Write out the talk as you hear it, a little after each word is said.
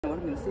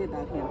I'm going to say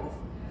about him.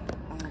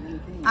 Let me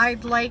think.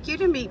 I'd like you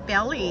to meet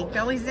Belly.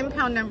 Belly's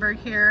impound number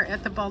here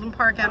at the Baldwin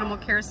Park Animal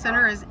Care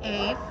Center is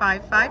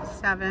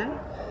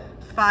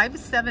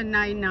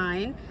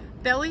A5575799.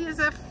 Belly is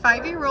a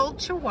 5-year-old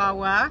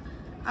Chihuahua,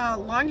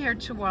 long-haired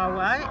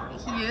Chihuahua.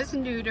 He is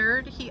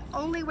neutered. He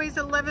only weighs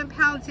 11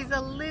 pounds. He's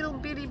a little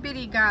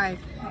bitty guy.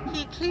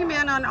 He came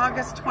in on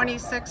August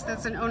 26th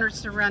as an owner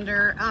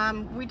surrender.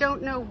 We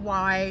don't know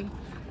why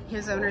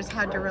his owners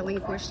had to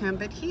relinquish him,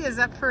 but he is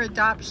up for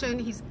adoption.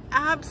 He's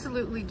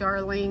absolutely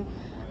darling.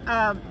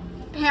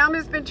 Pam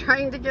has been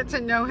trying to get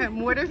to know him.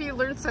 What have you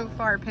learned so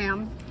far,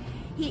 Pam?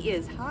 He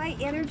is high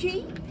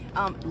energy,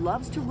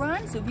 loves to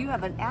run, so if you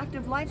have an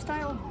active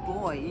lifestyle,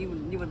 boy,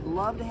 you would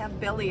love to have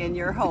Belly in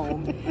your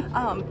home.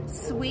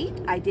 Sweet,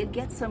 I did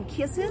get some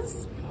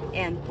kisses,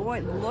 and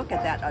boy, look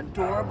at that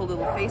adorable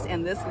little face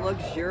and this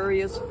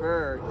luxurious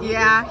fur.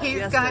 Yeah,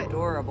 he's got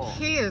adorable.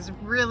 He is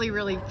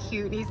really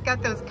cute. He's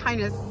got those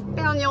kind of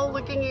spaniel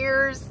looking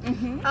ears.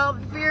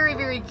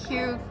 Very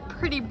cute,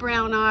 pretty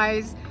brown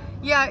eyes.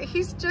 Yeah,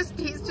 he's just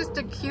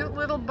a cute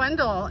little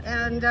bundle,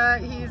 and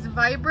he's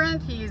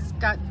vibrant. He's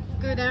got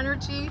good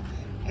energy,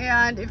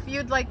 and if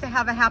you'd like to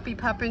have a happy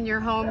pup in your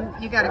home,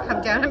 you got to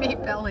come down and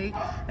meet Belly.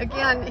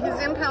 Again,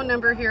 his impound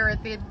number here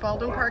at the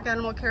Baldwin Park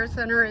Animal Care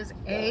Center is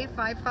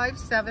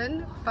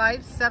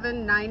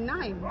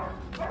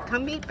A5575799.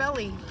 Come meet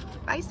Belly.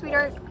 Bye,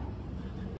 sweetheart.